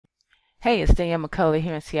Hey, it's Danielle McCulley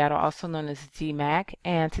here in Seattle, also known as DMAC,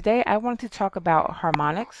 and today I wanted to talk about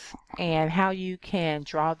harmonics and how you can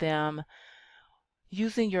draw them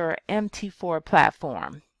using your MT4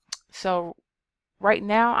 platform. So right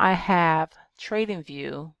now I have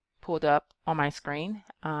TradingView pulled up on my screen.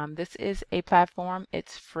 This is a platform,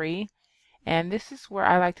 it's free, and this is where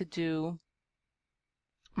I like to do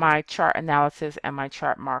my chart analysis and my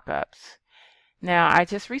chart markups. Now, I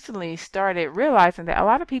just recently started realizing that a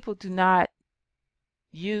lot of people do not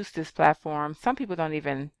use this platform. Some people don't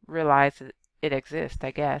even realize it exists, I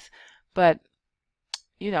guess. But,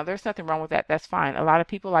 there's nothing wrong with that. That's fine. A lot of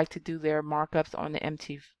people like to do their markups on the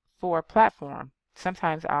MT4 platform.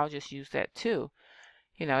 Sometimes I'll just use that too.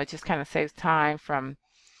 It just kind of saves time from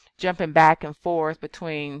jumping back and forth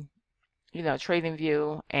between,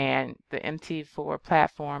 TradingView and the MT4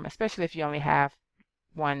 platform, especially if you only have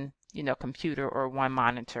one, computer or one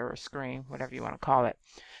monitor or screen, whatever you want to call it.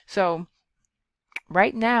 So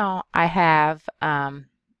right now I have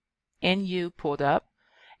NU pulled up,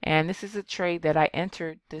 and this is a trade that I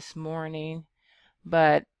entered this morning.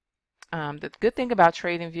 But the good thing about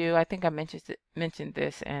TradingView, I think I mentioned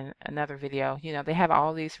this in another video. They have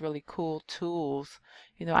all these really cool tools.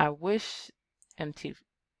 I wish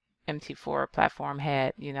MT4 platform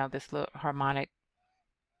had this little harmonic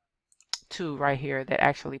tool right here that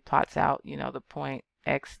actually plots out the point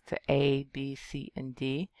X to A, B, C, and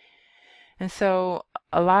D. And so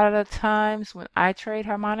a lot of the times when I trade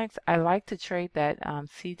harmonics, I like to trade that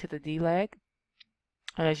C to the D leg.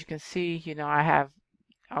 And as you can see, I have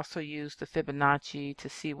also used the Fibonacci to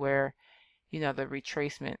see where, the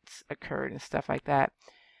retracements occurred and stuff like that.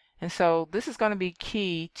 And so this is going to be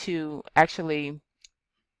key to actually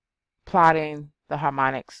plotting the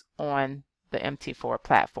harmonics on the MT4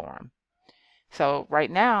 platform. So right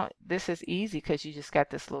now, this is easy because you just got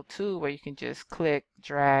this little tool where you can just click,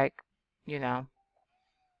 drag, and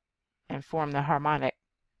form the harmonic.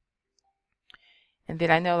 And then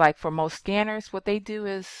I know, like, for most scanners, what they do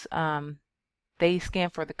is they scan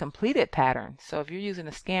for the completed pattern. So if you're using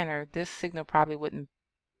a scanner, this signal probably wouldn't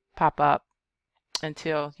pop up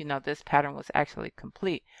until this pattern was actually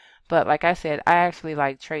complete. But like I said, I actually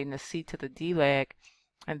like trading the C to the D leg,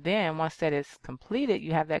 and then once that is completed,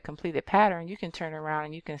 you have that completed pattern, you can turn around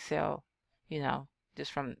and you can sell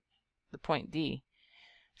just from the point D.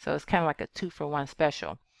 So it's kind of like a 2-for-1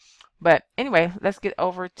 special. But anyway, let's get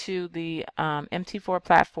over to the MT4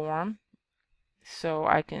 platform so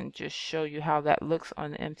I can just show you how that looks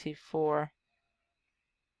on the MT4.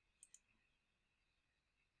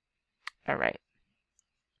 All right.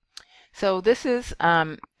 So this is,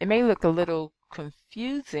 it may look a little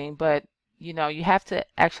confusing, but you have to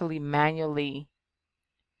actually manually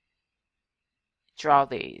draw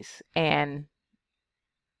these. And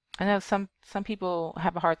I know some people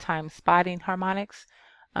have a hard time spotting harmonics,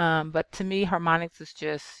 but to me, harmonics is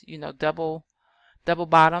just, double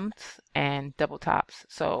bottoms and double tops.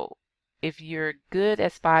 So if you're good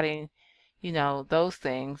at spotting, those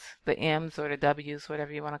things, the M's or the W's,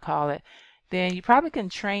 whatever you want to call it, then you probably can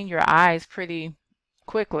train your eyes pretty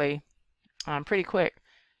quickly, pretty quick,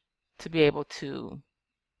 to be able to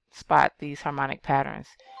spot these harmonic patterns.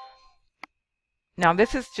 Now,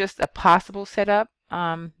 this is just a possible setup.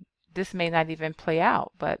 This may not even play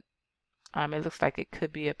out, but it looks like it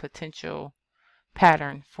could be a potential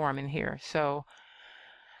pattern forming here. So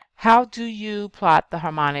how do you plot the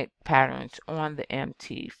harmonic patterns on the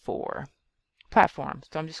MT4 platform?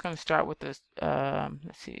 So I'm just going to start with this,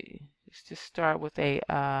 let's see, let's just start with a,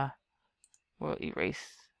 we'll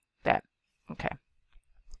erase that. Okay.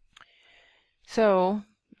 So,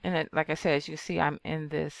 and like I said, as you see, I'm in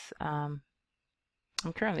this, I'm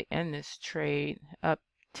currently in this trade up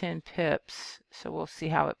 10 pips. So we'll see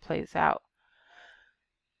how it plays out.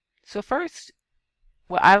 So first,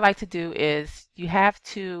 what I like to do is you have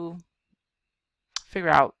to figure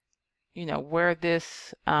out, where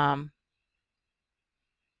this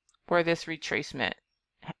retracement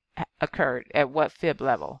occurred at what fib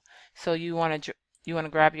level. So you want to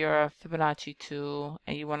grab your Fibonacci tool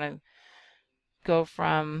and you want to go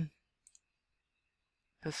from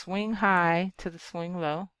the swing high to the swing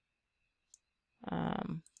low.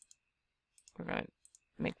 We're going to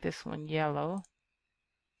make this one yellow.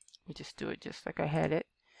 We just do it just like I had it.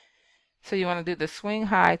 So you want to do the swing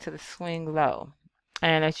high to the swing low.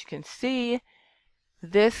 And as you can see,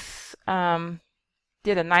 this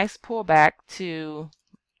did a nice pullback to,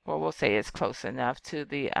 or we'll say it's close enough to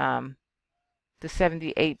the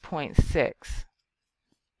 78.6.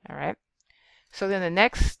 All right. So then the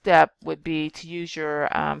next step would be to use your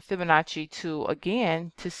Fibonacci tool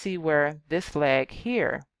again to see where this leg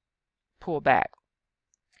here pull back.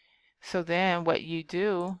 So then what you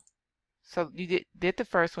do, so you did the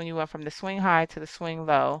first one, you went from the swing high to the swing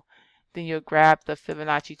low. Then you'll grab the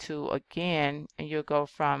Fibonacci tool again and you'll go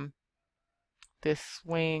from this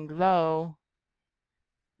swing low.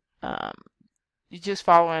 You're just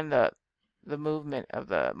following the movement of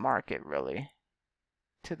the market really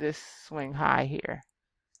to this swing high here.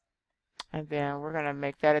 And then we're going to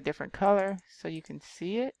make that a different color so you can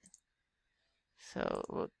see it. So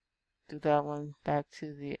we'll do that one back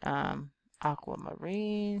to the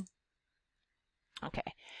aquamarine.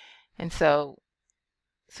 Okay. And so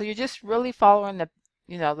you're just really following the,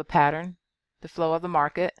 the pattern, the flow of the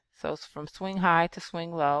market. So it's from swing high to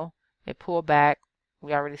swing low. It pulled back.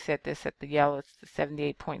 We already set this at the yellow. It's the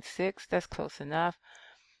 78.6. That's close enough.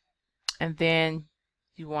 And then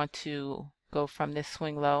you want to go from this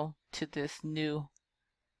swing low to this new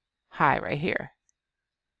high right here.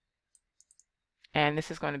 And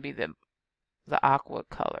this is going to be the aqua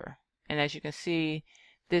color. And as you can see,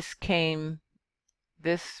 this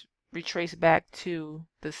retraced back to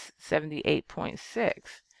the 78.6.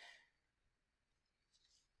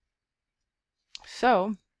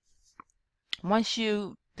 So once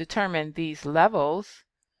you determine these levels,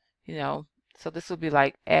 so this will be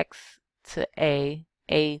like X to A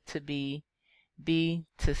to B, B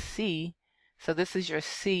to C. So this is your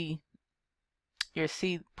C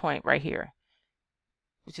point right here,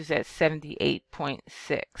 which is at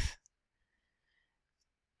 78.6.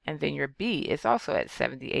 And then your B is also at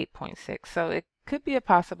 78.6. So it could be a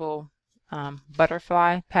possible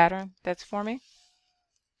butterfly pattern that's forming.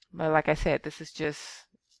 But like I said, this is just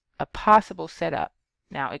a possible setup.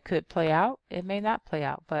 Now it could play out, it may not play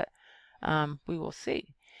out, but we will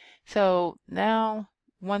see. So now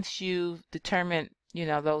once you've determined,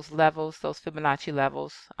 those levels, those Fibonacci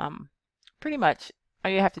levels, pretty much all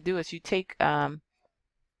you have to do is you take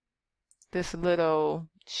this little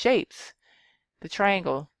shapes, the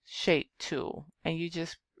triangle shape tool, and you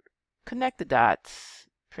just connect the dots.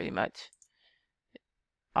 Pretty much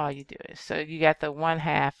all you do is, so you got the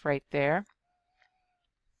 1/2 right there.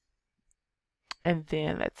 And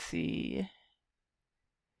then let's see,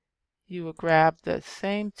 you will grab the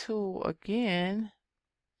same tool again,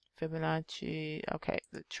 Fibonacci, okay,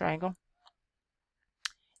 the triangle,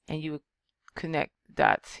 and you would connect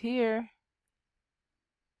dots here.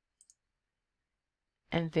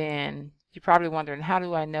 And then you're probably wondering, how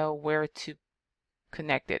do I know where to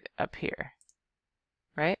connect it up here,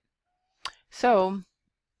 right? So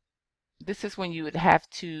this is when you would have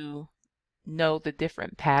to know the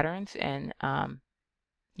different patterns and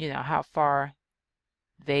how far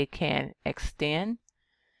they can extend.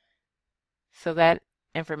 So that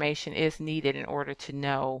information is needed in order to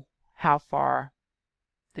know how far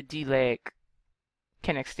the D leg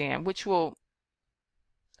can extend, which will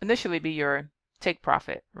initially be your take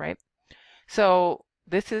profit, right? So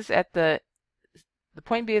this is at the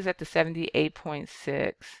point B is at the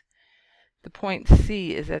 78.6. The point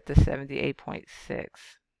C is at the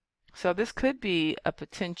 78.6. So this could be a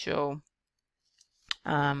potential,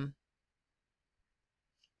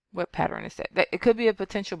 what pattern is that? It could be a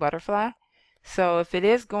potential butterfly. So if it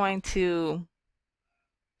is going to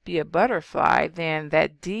be a butterfly, then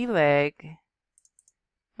that D leg,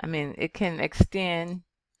 it can extend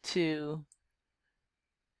to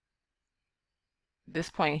this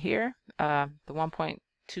point here, the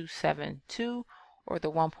 1.272 or the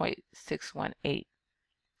 1.618.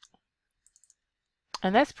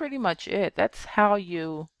 And that's pretty much it. That's how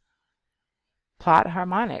you plot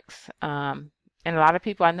harmonics. And I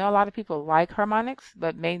know a lot of people like harmonics,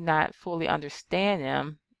 but may not fully understand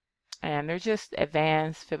them. And they're just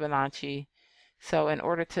advanced Fibonacci. So in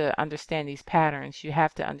order to understand these patterns, you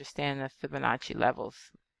have to understand the Fibonacci levels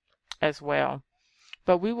as well.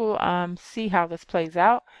 But we will see how this plays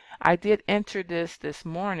out. I did enter this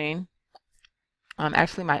morning.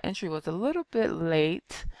 Actually, my entry was a little bit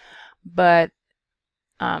late, but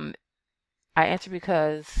I entered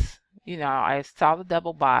because, I saw the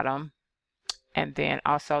double bottom, and then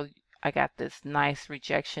also I got this nice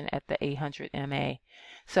rejection at the 800 MA.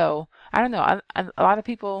 So I don't know. A lot of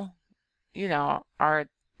people, are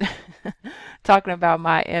talking about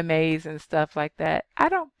my MAs and stuff like that. I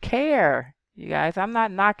don't care, you guys. I'm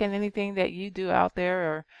not knocking anything that you do out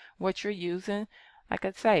there or what you're using. Like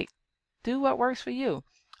I say, do what works for you.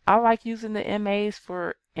 I like using the MAs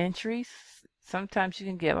for entries. Sometimes you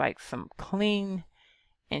can get like some clean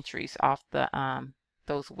entries off the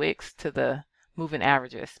those wicks to the moving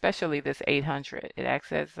averages, especially this 800. It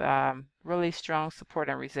acts as really strong support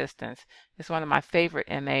and resistance. It's one of my favorite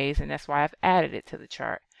MAs, and that's why I've added it to the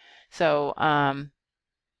chart. So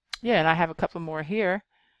yeah, and I have a couple more here,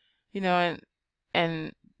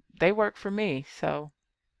 and they work for me. So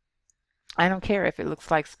I don't care if it looks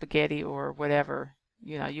like spaghetti or whatever,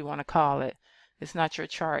 you want to call it. It's not your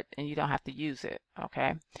chart and you don't have to use it.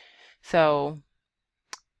 Okay. So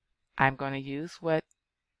I'm going to use what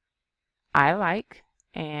I like,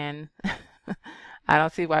 and I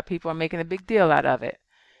don't see why people are making a big deal out of it.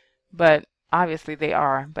 But obviously they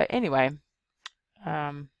are. But anyway,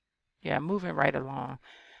 yeah, moving right along.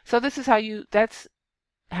 So that's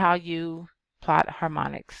how you plot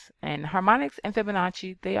harmonics. And harmonics and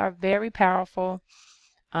Fibonacci, they are very powerful.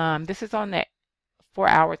 This is on the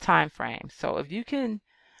 4-hour time frame. So if you can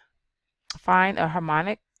find a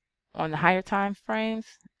harmonic on the higher time frames,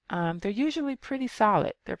 they're usually pretty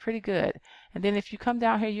solid. They're pretty good. And then if you come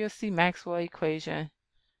down here, you'll see Maxwell equation.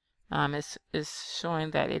 It's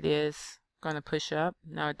showing that it is going to push up.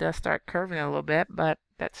 Now it does start curving a little bit, but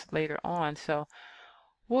that's later on. So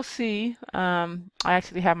we'll see. I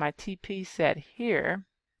actually have my TP set here,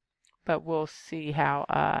 but we'll see how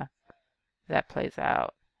that plays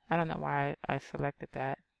out. I don't know why I selected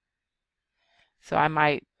that. So I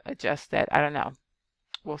might adjust that. I don't know.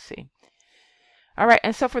 We'll see. All right,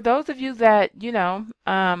 and so for those of you that,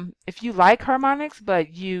 if you like harmonics,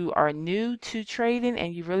 but you are new to trading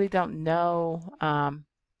and you really don't know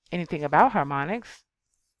anything about harmonics,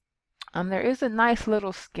 there is a nice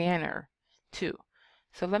little scanner too.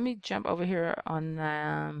 So let me jump over here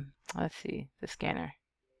on, let's see, the scanner.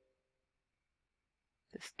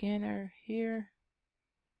 The scanner here.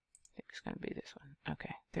 I think it's going to be this one.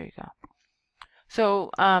 Okay, there you go.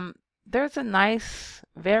 So there's a nice,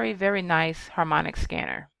 very, very nice harmonic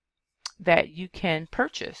scanner that you can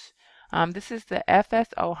purchase. This is the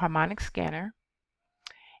FSO Harmonic Scanner,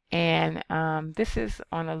 and this is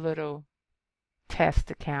on a little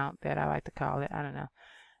test account that I like to call it. I don't know.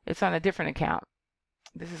 It's on a different account.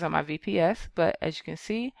 This is on my VPS, but as you can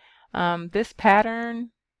see, this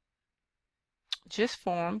pattern just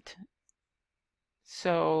formed.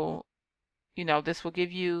 So, this will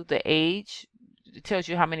give you the age. It tells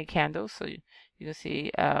you how many candles. So you can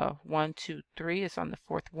see 1, 2, 3. It's on the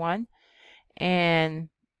 4th one. And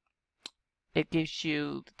it gives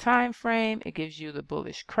you the time frame, it gives you the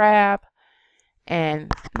bullish crab,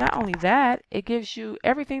 and not only that, it gives you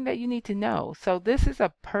everything that you need to know. So this is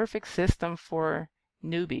a perfect system for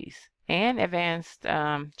newbies and advanced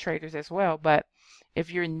traders as well. But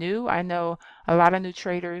if you're new, I know a lot of new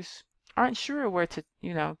traders aren't sure where to,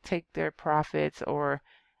 take their profits or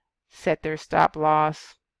set their stop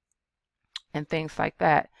loss and things like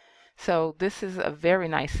that. So this is a very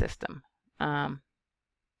nice system.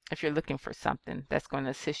 If you're looking for something that's going to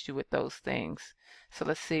assist you with those things. So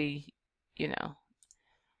let's see,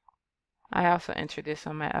 I also entered this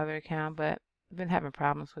on my other account, but I've been having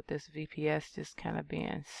problems with this VPS just kind of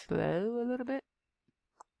being slow a little bit.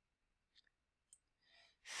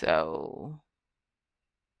 So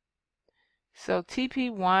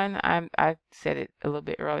TP1, I said it a little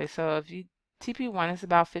bit earlier. So if you TP1 is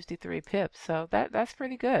about 53 pips, so that's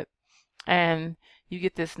pretty good. And you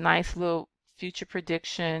get this nice little future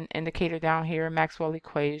prediction indicator down here, Maxwell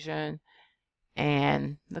equation,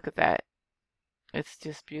 and look at that. It's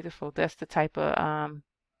just beautiful. That's the type of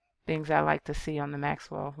things I like to see on the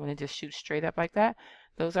Maxwell when it just shoots straight up like that.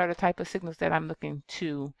 Those are the type of signals that I'm looking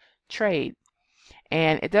to trade.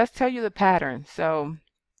 And it does tell you the pattern. So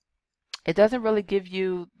it doesn't really give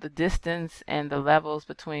you the distance and the levels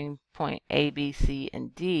between point A, B, C,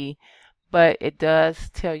 and D, but it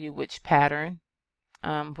does tell you which pattern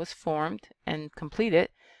was formed and completed.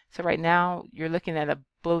 So right now you're looking at a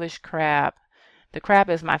bullish crab. The crab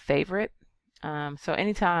is my favorite. So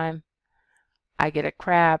anytime I get a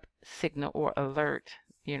crab signal or alert,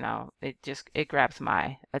 it grabs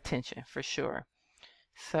my attention for sure.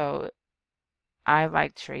 So I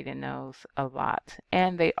like trading those a lot,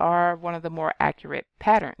 and they are one of the more accurate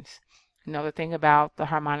patterns. The thing about the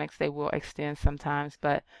harmonics, they will extend sometimes,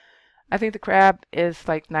 but I think the crab is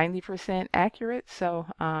like 90% accurate. So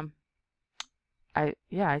I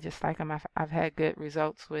just like them. I've had good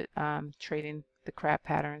results with trading the crab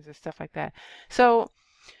patterns and stuff like that. So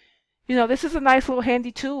this is a nice little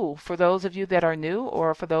handy tool for those of you that are new,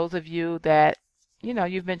 or for those of you that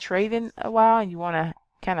you've been trading a while and you want to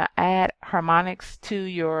kind of add harmonics to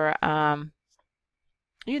your to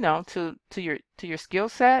your skill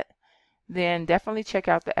set. Then definitely check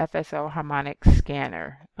out the FSO Harmonic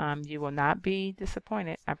Scanner. You will not be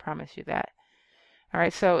disappointed. I promise you that. All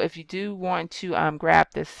right, so if you do want to grab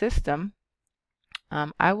this system,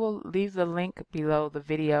 I will leave the link below the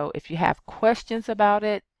video. If you have questions about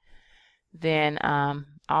it, then I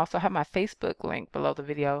also have my Facebook link below the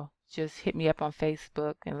video. Just hit me up on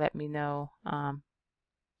Facebook and let me know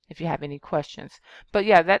if you have any questions. But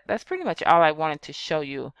yeah, that's pretty much all I wanted to show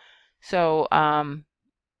you. So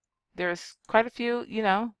there's quite a few, you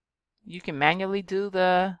know, you can manually do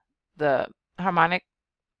the harmonic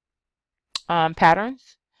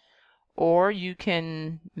patterns, or you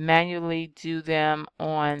can manually do them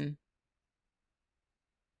on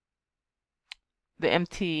the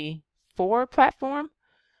MT4 platform,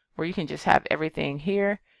 where you can just have everything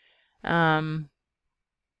here.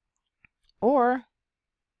 Or,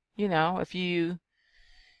 you know, if you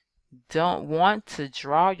don't want to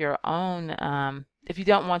draw your own, if you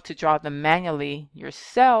don't want to draw them manually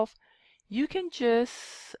yourself, you can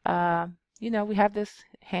just, you know, we have this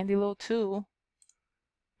handy little tool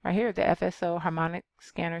right here, the FSO Harmonic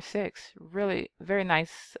Scanner 6. Really very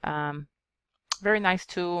nice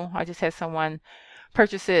tool. I just had someone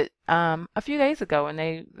purchase it a few days ago, and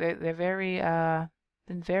they're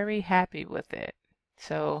been very happy with it.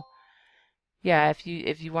 So yeah, if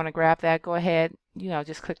you want to grab that, go ahead. You know,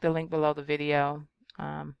 just click the link below the video.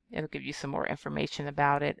 It'll give you some more information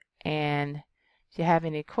about it. And if you have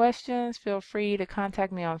any questions, feel free to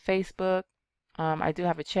contact me on Facebook. I do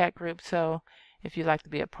have a chat group, so if you'd like to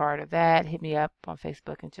be a part of that, hit me up on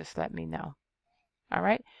Facebook and just let me know. All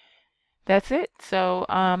right, that's it. So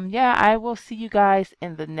yeah, I will see you guys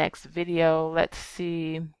in the next video. Let's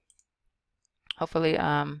see. Hopefully,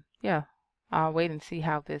 yeah, I'll wait and see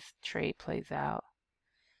how this trade plays out.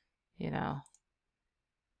 You know.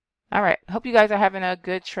 All right. Hope you guys are having a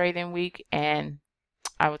good trading week, and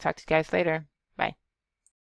I will talk to you guys later.